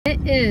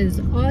is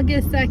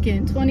August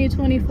 2nd,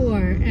 2024,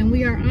 and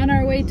we are on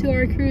our way to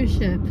our cruise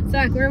ship.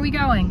 Zach, where are we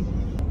going?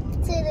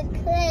 To the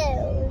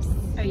cruise.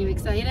 Are you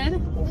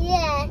excited?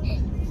 Yeah.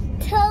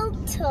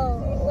 Toto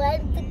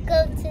wants to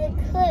go to the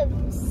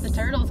cruise. The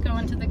turtle's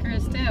going to the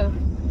cruise too.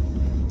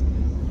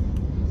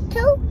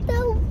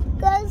 Toto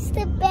goes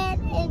to bed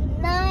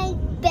in my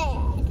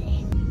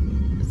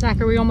bed.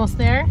 Zach, are we almost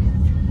there?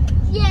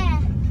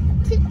 Yeah.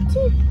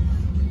 Toto,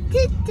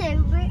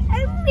 we're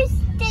almost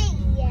there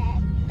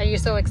yet. Are you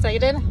so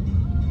excited?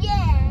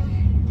 Yeah.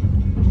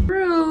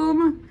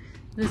 Room.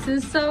 This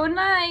is so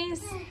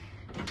nice.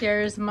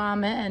 Here's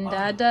Mama and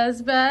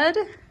Dada's bed.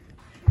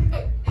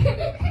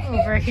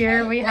 Over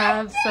here we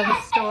have some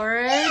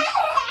storage.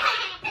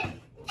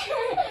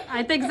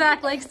 I think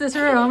Zach likes this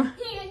room.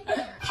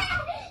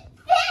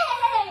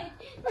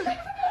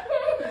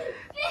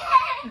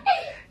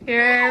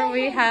 Here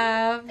we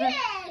have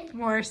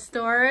more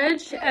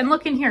storage. And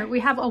look in here, we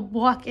have a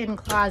walk-in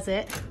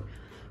closet.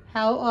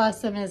 How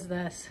awesome is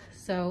this?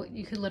 So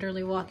you could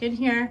literally walk in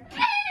here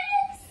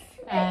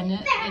and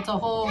it's a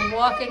whole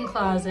walk-in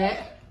closet.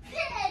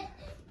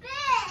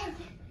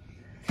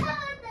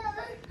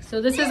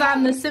 So this is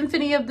on the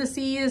Symphony of the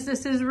Seas.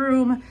 This is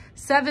room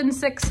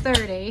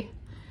 7630.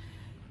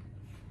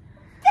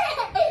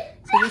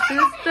 So this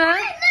is the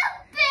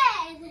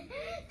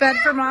bed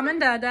for Mom and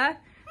Dada.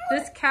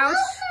 This couch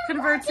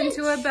converts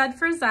into a bed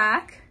for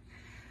Zach.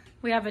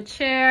 We have a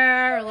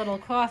chair, a little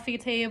coffee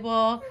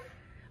table.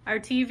 Our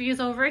TV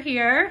is over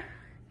here.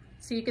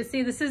 So you can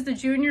see this is the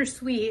junior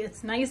suite.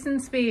 It's nice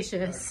and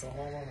spacious.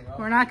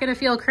 We're not gonna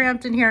feel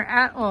cramped in here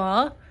at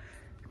all.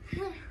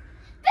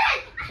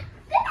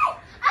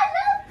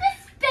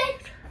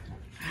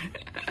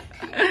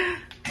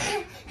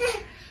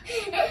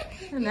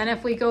 And then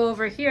if we go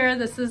over here,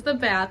 this is the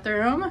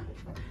bathroom.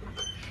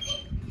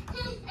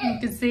 You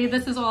can see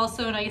this is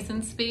also nice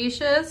and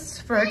spacious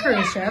for a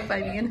cruise ship,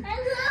 I mean.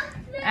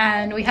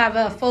 And we have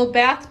a full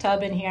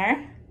bathtub in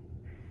here.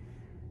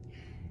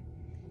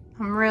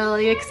 I'm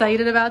really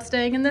excited about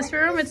staying in this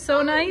room. It's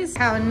so nice.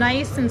 How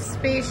nice and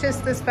spacious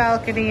this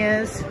balcony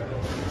is.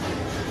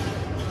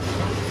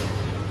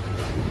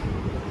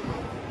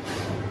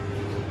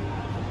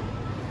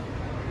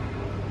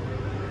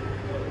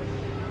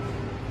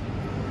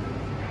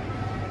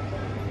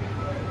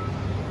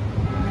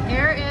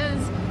 Here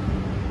is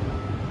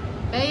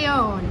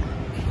Bayonne.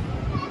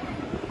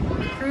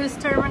 Cruise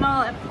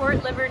terminal at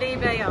Port Liberty,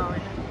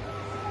 Bayonne.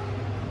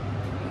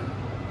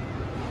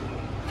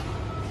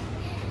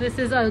 This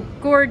is a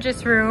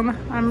gorgeous room.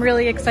 I'm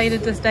really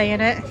excited to stay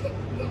in it.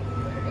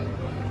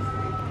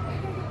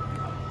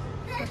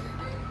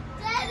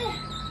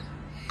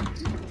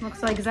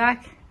 Looks like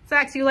Zach.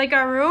 Zach, do you like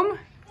our room?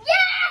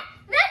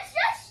 Yeah! Let's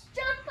just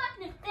jump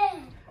on the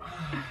bed.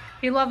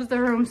 He loves the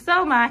room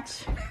so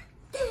much.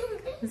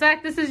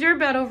 Zach, this is your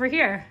bed over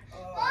here.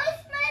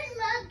 Where's my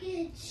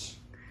luggage?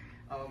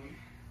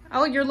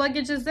 Oh, your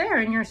luggage is there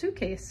in your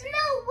suitcase. No,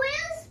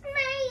 where's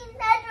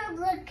my other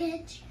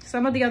luggage?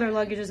 Some of the other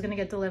luggage is gonna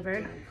get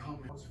delivered.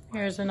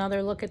 Here's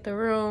another look at the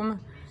room.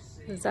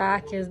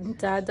 Zach and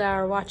Dada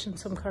are watching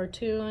some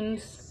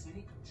cartoons.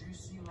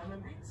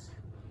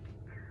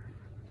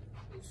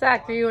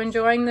 Zach, are you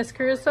enjoying this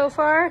cruise so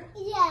far?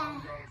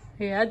 Yeah.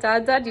 Yeah,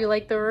 Dada, do you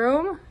like the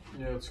room?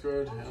 Yeah, it's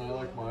good. And I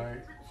like my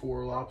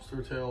 4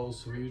 lobster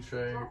tails,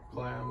 ceviche,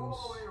 clams,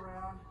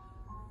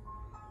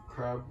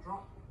 crab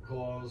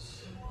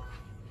claws.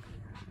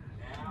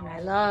 And I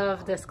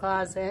love this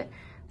closet.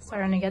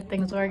 Starting to get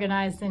things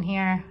organized in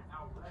here.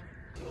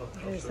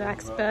 There's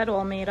Zach's bed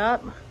all made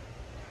up.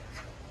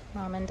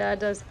 Mom and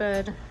Dada's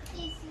bed.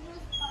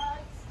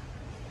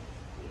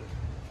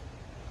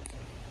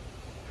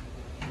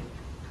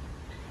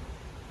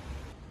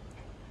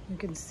 You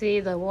can see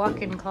the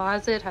walk-in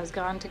closet has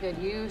gone to good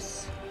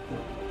use.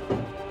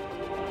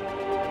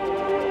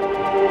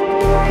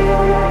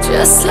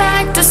 Just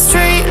like the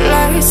street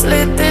lights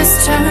lit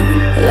this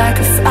town, like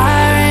a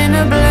fire in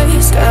a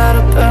blaze,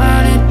 gotta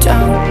burn it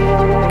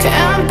down.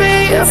 Can't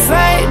be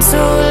afraid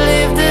to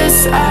leave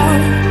this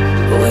out.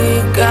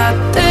 We got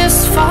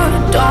this far,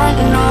 don't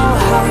know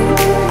how.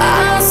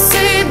 I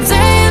see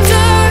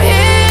danger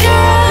in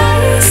your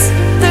eyes.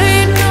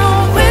 They know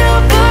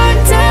we'll burn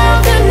down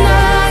the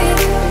night.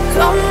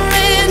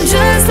 Coming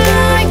just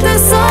like the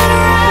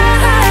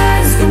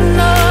sunrise. You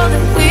know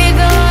that we're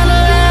gonna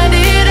light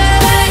it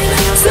up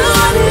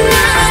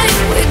tonight.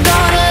 We're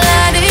gonna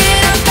light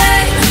it up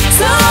tonight.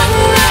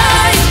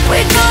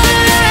 We're gonna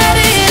light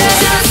it up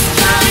just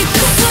like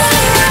the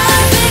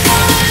sunrise. We're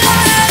gonna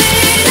light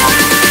it up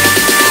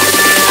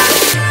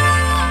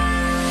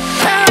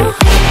now.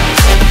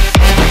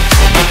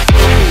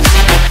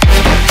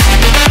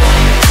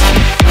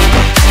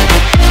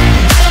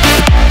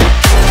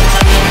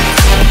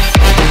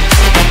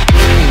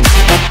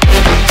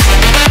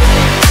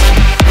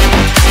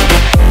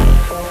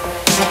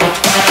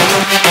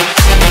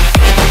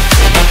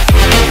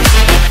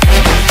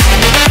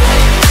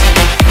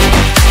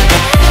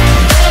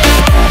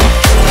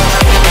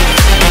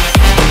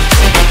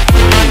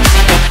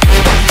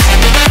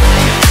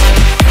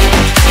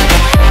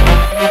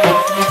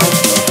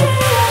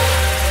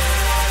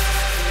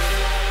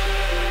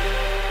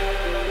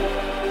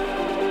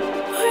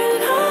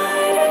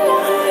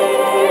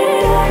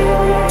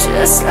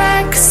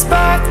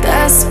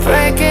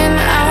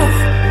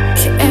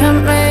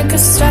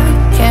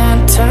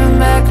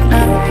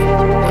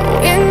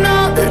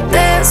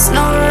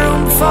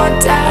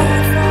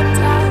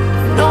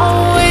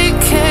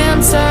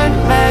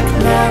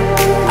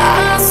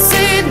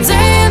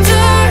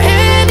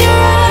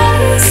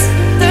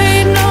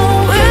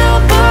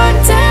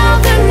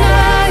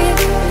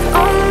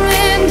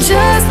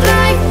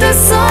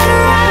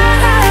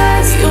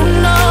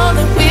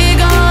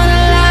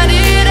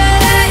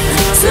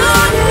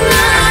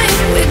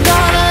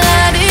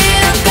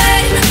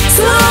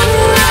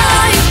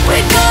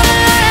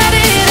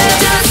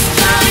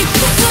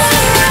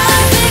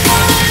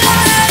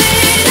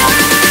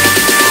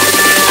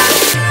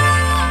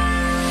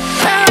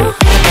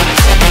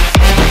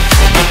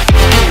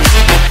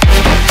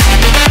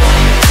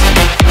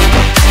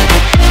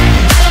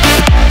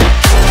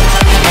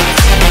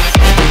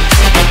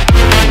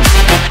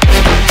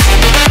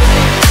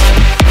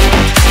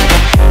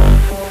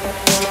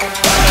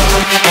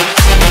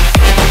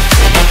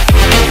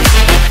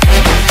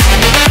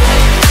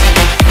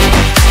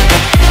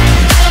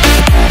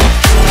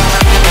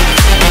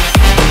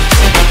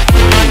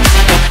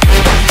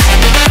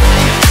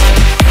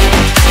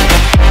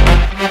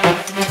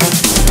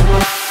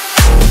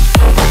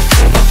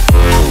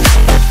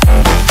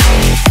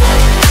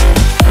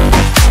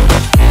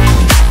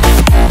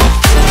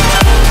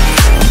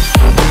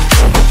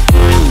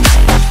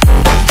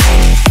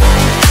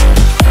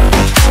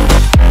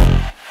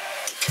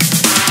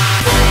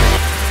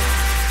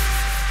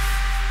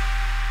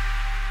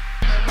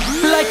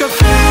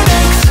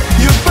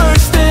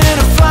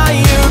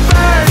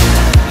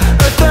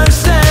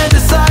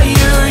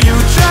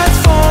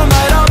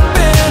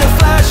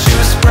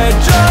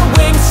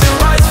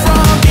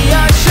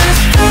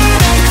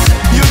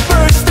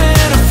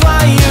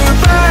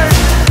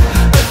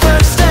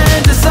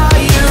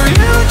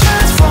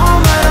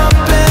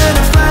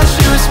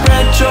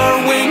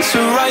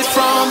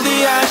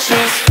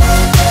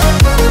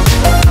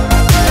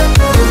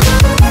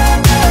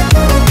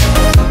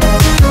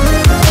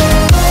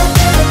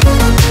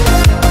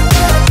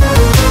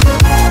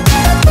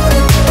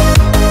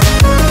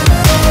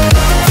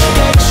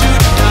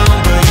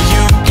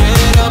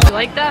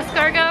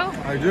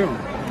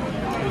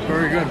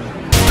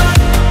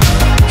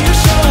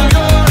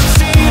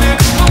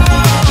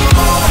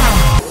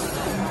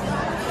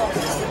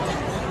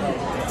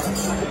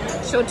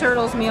 show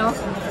Turtle's meal.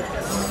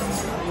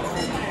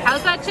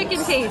 How's that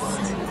chicken taste?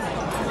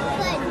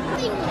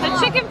 The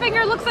chicken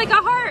finger looks like a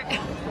heart.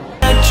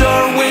 Let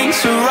your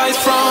wings rise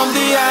from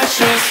the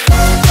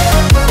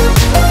ashes.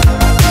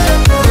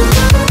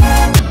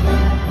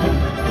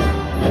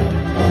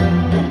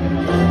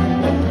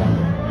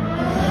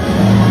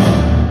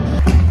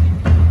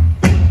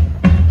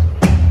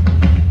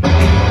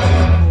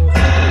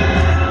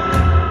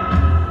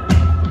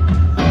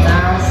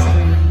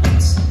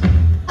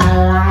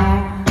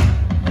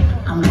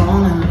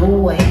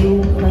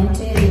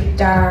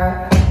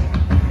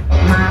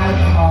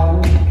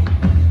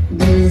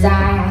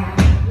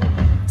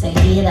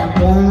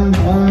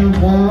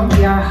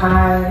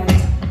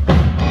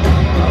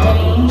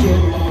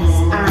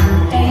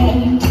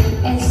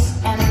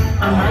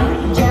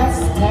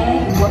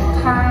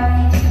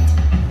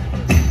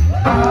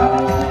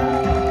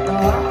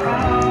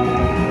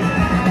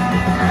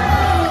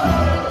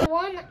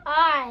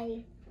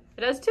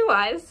 It has two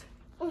eyes.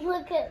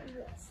 Look at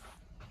this.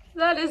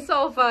 That is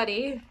so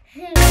funny.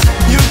 You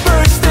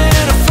burst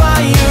in a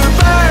fire,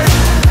 burn,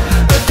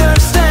 a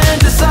thirst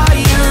and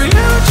desire.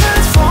 You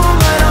transform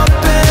right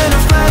up in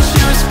a flash.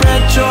 You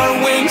spread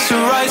your wings to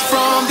rise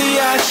from the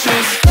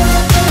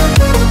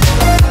ashes.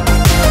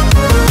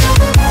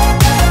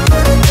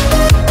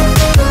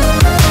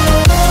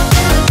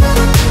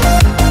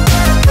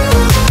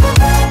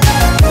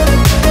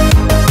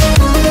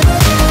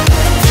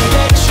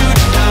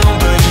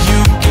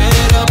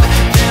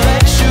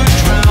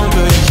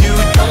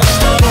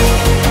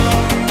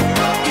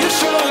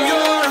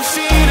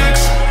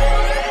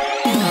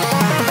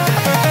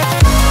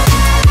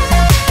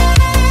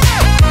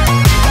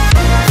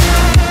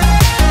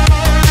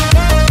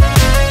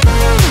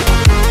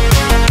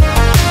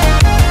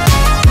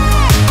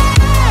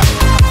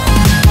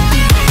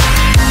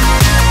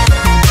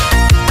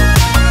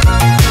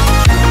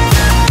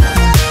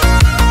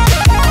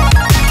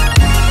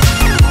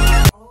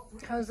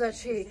 How's that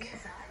shake?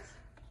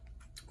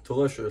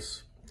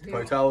 Delicious.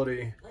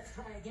 Vitality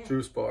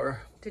juice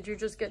bar. Did you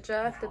just get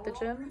jacked at the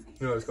gym?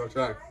 No, it's got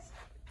Jack.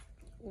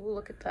 Ooh,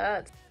 look at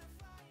that.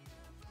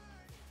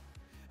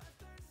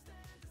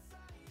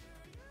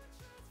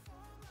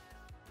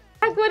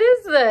 Zack, what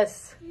is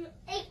this?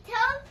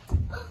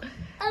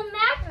 A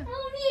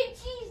macaroni and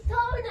cheese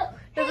turtle.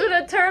 Is it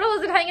a turtle?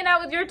 Is it hanging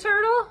out with your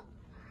turtle?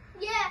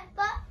 Yeah,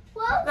 but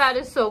well, That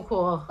is so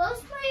cool.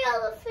 what's my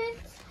elephant?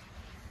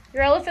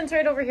 Your elephant's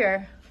right over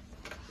here.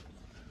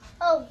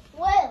 Oh,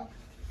 well,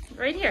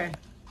 Right here.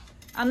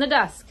 On the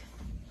desk.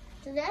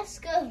 let's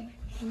go.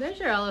 There's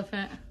your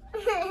elephant.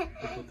 We'll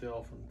put the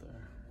elephant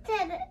there.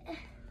 Dad,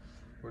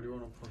 Where do you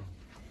want to put him?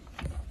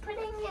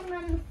 putting him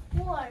on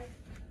the floor.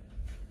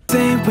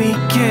 Say we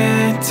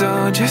can't,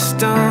 oh, just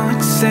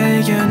don't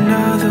say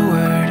another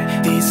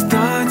word. These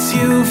thoughts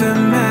you've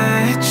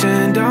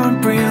imagined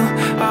aren't real,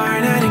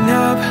 aren't adding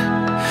up.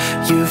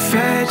 You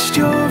fetched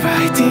your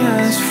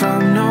ideas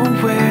from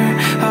nowhere,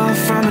 all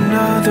from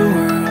another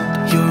world.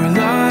 Your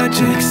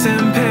logic's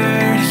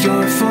impaired,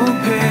 your full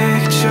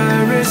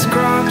picture is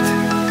cropped.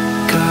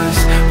 Cause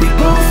we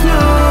both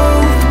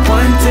know that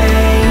one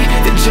day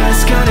they're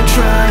just gonna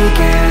try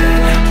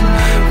again.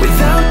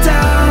 Without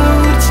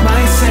doubt, it's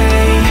my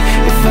say,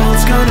 if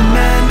all's gonna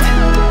mend.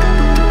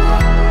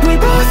 We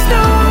both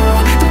know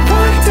that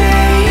one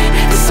day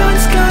the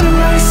sun's gonna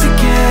rise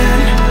again.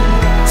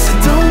 So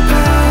don't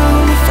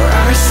pout for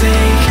our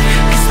sake,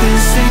 cause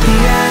this ain't the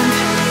end.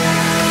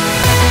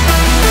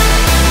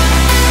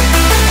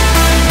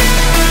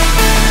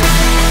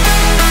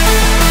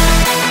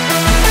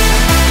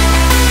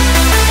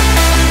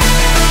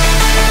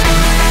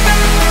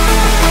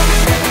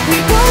 We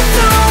both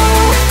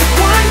know that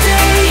one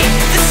day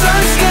the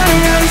sun's gonna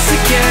rise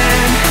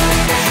again.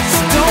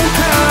 So don't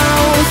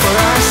pout for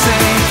our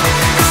sake,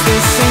 cause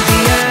this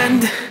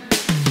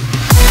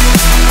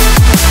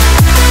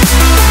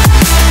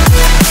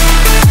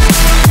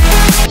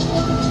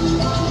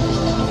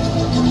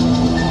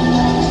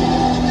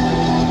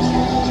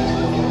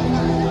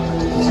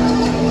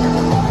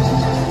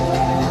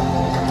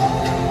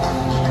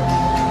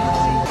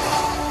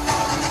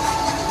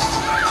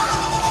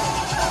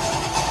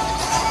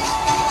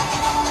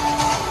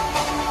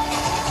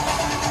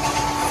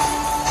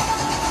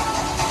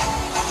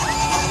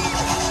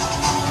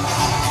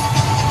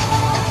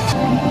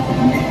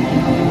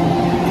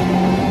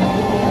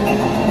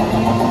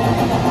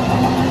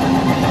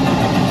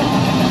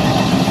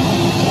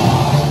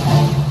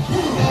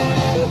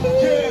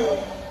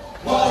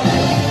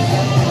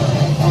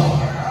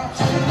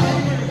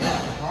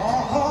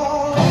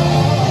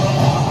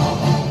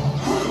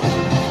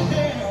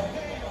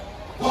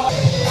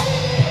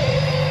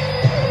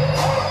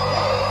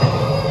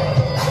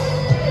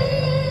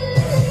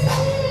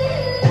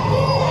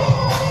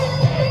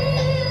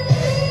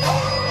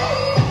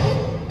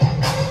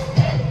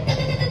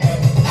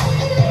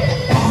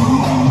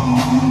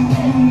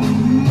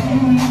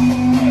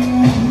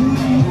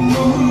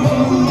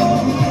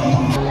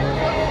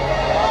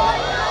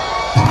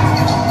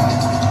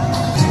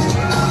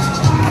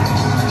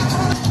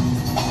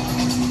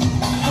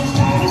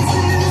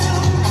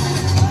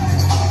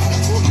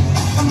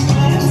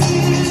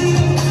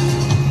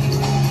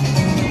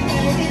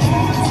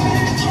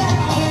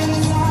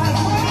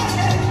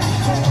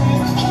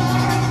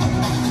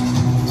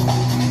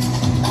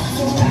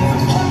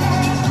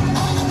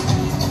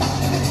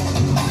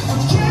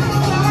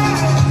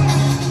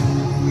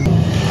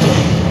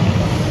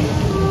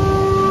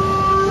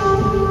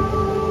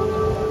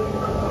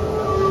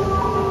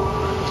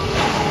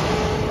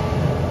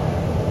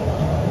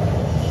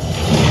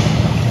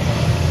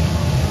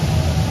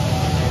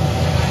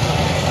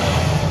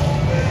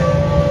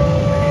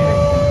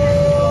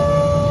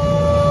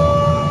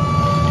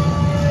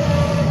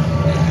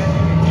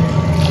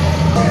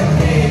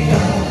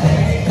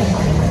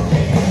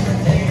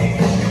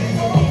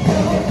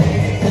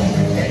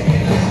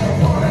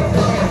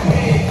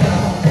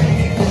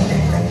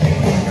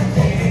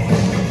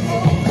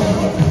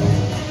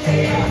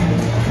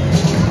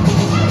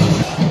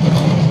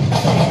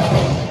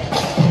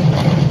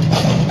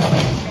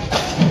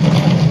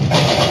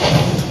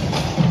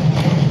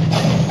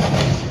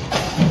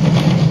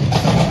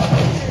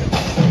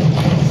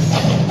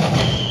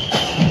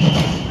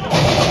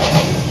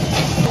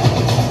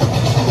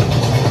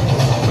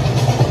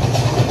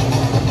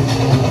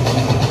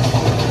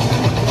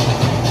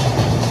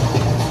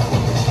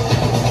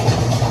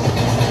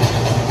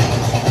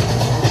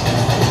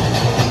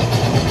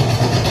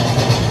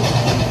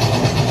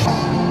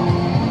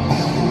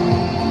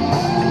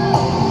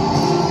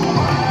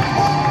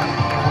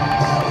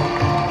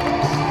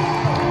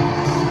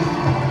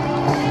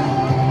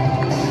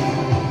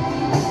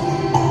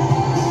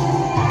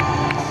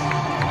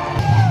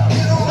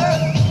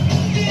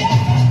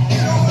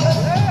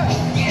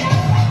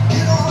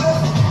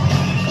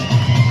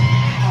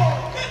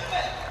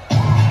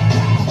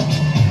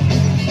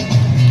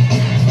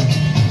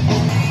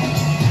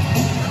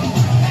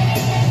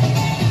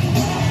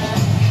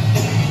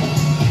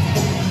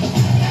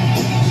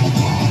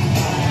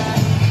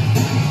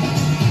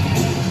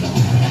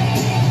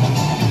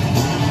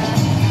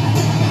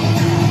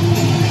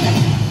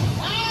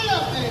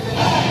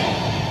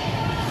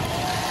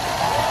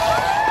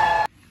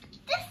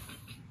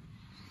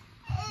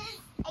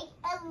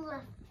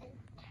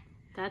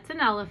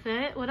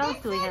elephant. What else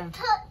do we have?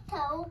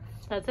 Turtle.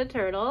 That's a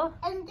turtle.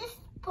 And this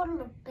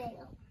polar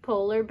bear.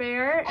 Polar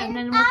bear. And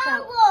then what's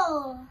that?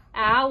 Owl.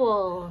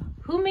 Owl.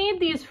 Who made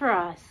these for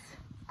us?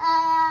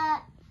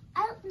 I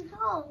don't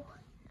know.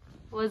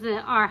 Was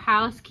it our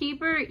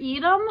housekeeper,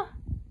 Edom?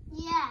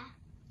 Yeah.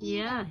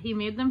 Yeah, he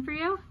made them for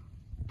you?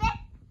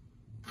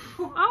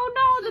 Oh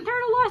no, the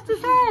turtle lost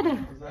his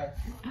head. Zack,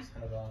 his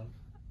head on.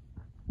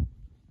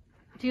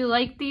 Do you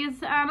like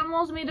these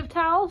animals made of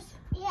towels?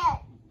 Yeah,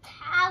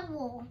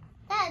 towel.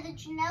 Dad,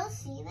 did you know?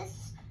 See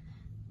this?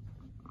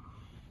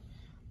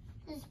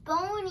 This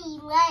bony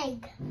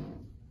leg.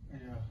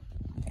 Yeah.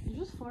 You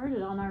just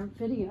farted on our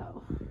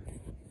video.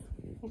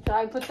 Should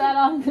I put that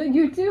on the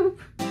YouTube?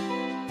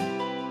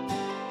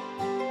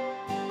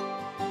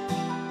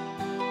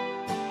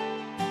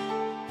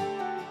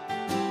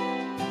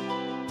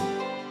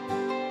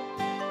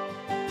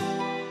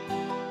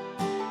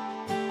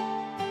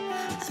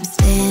 I'm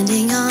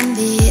standing on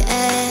the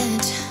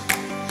edge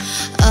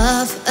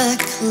of a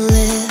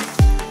cliff.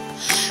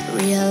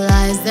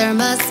 Realize there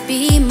must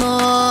be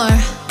more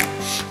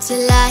to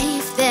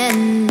life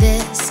than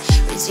this.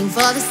 Reaching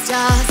for the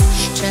stars,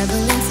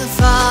 traveling so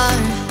far,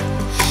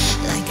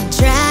 like a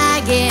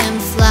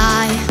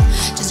dragonfly.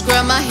 Just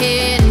grab my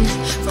hand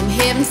from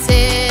here and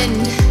sit.